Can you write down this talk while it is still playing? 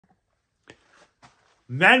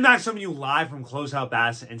Mad Max coming to you live from Closeout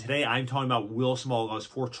Bats, and today I'm talking about Wilson Ball gloves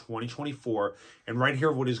for 2024, and right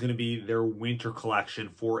here what is going to be their winter collection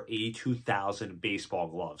for A2000 baseball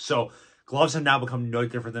gloves. So gloves have now become no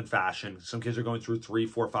different than fashion. Some kids are going through 3,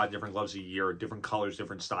 4, 5 different gloves a year, different colors,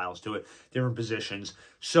 different styles to it, different positions.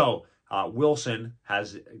 So Wilson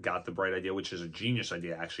has got the bright idea, which is a genius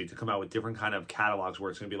idea actually, to come out with different kind of catalogs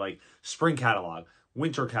where it's going to be like spring catalog,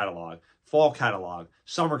 winter catalog, fall catalog,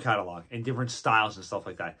 summer catalog, and different styles and stuff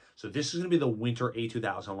like that. So this is going to be the winter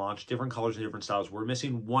A2000 launch, different colors and different styles. We're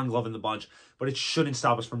missing one glove in the bunch, but it shouldn't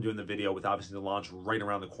stop us from doing the video with obviously the launch right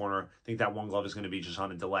around the corner. I think that one glove is going to be just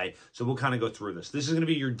on a delay. So we'll kind of go through this. This is going to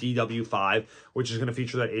be your DW5, which is going to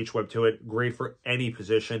feature that H-web to it. Great for any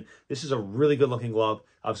position. This is a really good looking glove.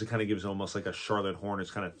 Obviously kind of gives almost like a Charlotte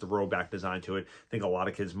Hornets kind of throwback design to it. I think a lot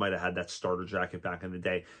of kids might have had that starter jacket back in the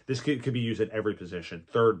day. This could be used at every position.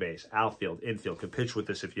 Third base, outfield, infield. Could pitch with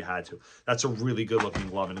this if you had to. That's a really good looking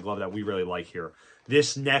glove and a glove that we really like here.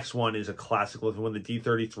 This next one is a classic looking one, the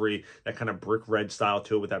D33, that kind of brick red style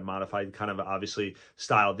to it with that modified kind of obviously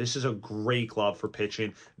style. This is a great glove for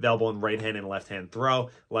pitching, available in right hand and left hand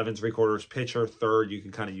throw. 11 3/4 pitcher, third. You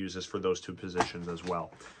can kind of use this for those two positions as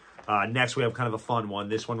well. Next, we have kind of a fun one.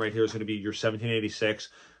 This one right here is going to be your 1786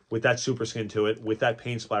 with that super skin to it, with that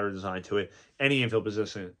paint splatter design to it. Any infield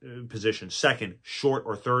position, second, short,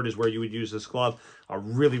 or third is where you would use this glove. A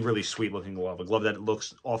really, really sweet looking glove. A glove that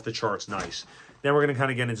looks off the charts nice. Then we're going to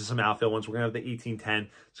kind of get into some outfield ones. We're going to have the 1810.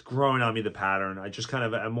 It's growing on me, the pattern. I just kind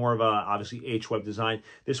of a more of a, obviously, H-web design.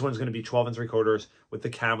 This one's going to be 12 3/4 with the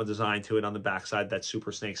camel design to it on the backside, that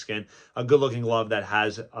super snake skin. A good looking glove that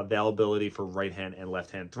has availability for right hand and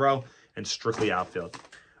left hand throw and strictly outfield.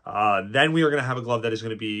 Then we are going to have a glove that is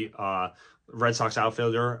going to be Red Sox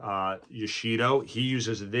outfielder Yoshido. He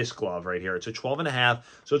uses this glove right here. It's a 12.5,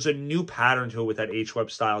 so it's a new pattern to it with that H-web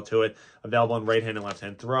style to it. Available in right hand and left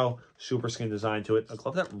hand throw. Super skin design to it. A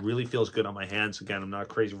glove that really feels good on my hands. Again, I'm not a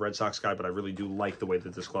crazy Red Sox guy, but I really do like the way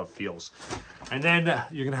that this glove feels. And then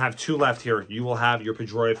you're going to have two left here. You will have your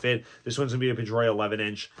Pedroia fit. This one's going to be a Pedroia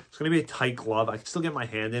 11-inch. It's going to be a tight glove. I can still get my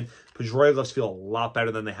hand in. Pedroia gloves feel a lot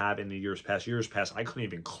better than they have in the years past. Years past, I couldn't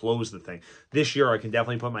even close the thing. This year, I can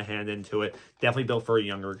definitely put my hand into it. Definitely built for a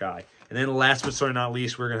younger guy. And then last but certainly not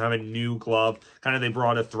least, we're going to have a new glove. Kind of they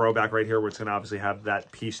brought a throwback right here where it's going to obviously have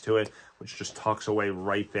that piece to it, which just tucks away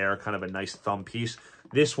right there. Kind of a nice thumb piece.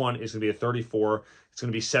 This one is going to be a 34. It's going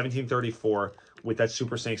to be 1734 with that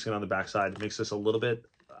super snake skin on the backside. It makes this a little bit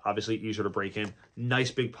obviously easier to break in. Nice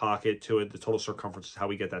big pocket to it. The total circumference is how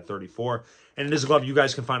we get that 34. And it is a glove you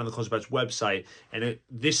guys can find on the Closeout Bats website. And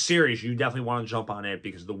this series, you definitely want to jump on it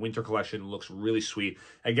because the winter collection looks really sweet.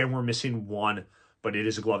 Again, we're missing one, but it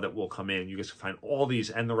is a glove that will come in. You guys can find all these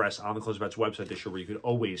and the rest on the Closeout Bats website this year, where you could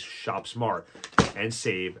always shop smart and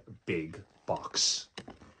save big bucks.